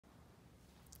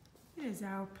It is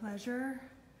our pleasure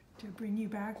to bring you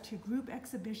back to group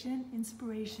exhibition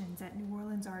Inspirations at New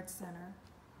Orleans Arts Center.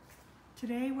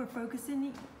 Today we're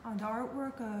focusing on the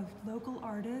artwork of local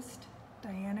artist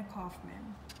Dianna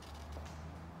Kaufman.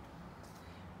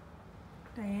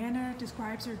 Dianna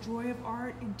describes her joy of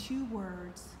art in 2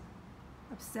 words: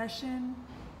 obsession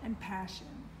and passion.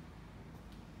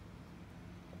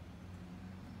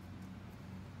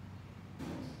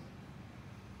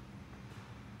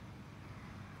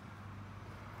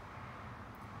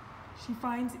 She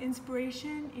finds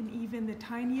inspiration in even the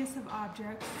tiniest of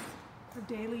objects of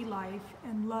daily life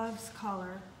and loves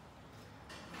color.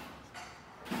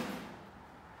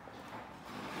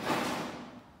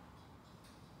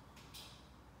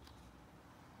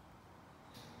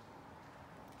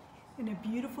 In a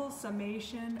beautiful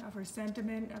summation of her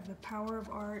sentiment of the power of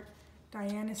art,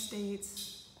 Dianna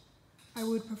states, "I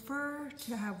would prefer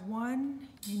to have one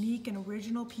unique and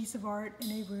original piece of art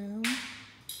in a room,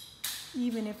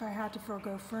 even if I had to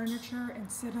forego furniture and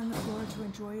sit on the floor to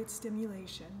enjoy its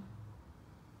stimulation."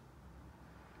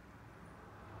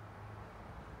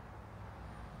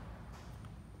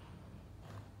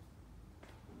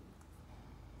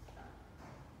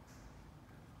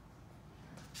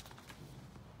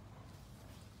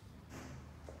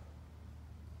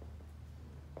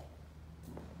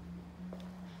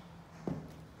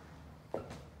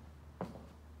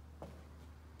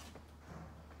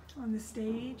 On the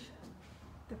stage,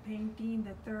 the painting,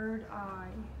 The Third Eye.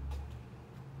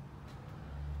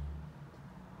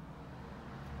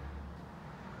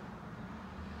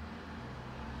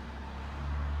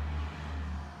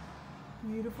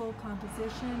 Beautiful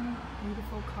composition,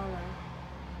 beautiful color.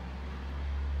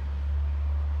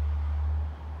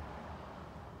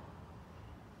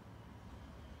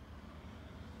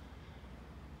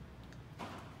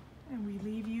 And we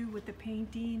leave you with the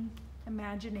painting,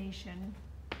 Imagination.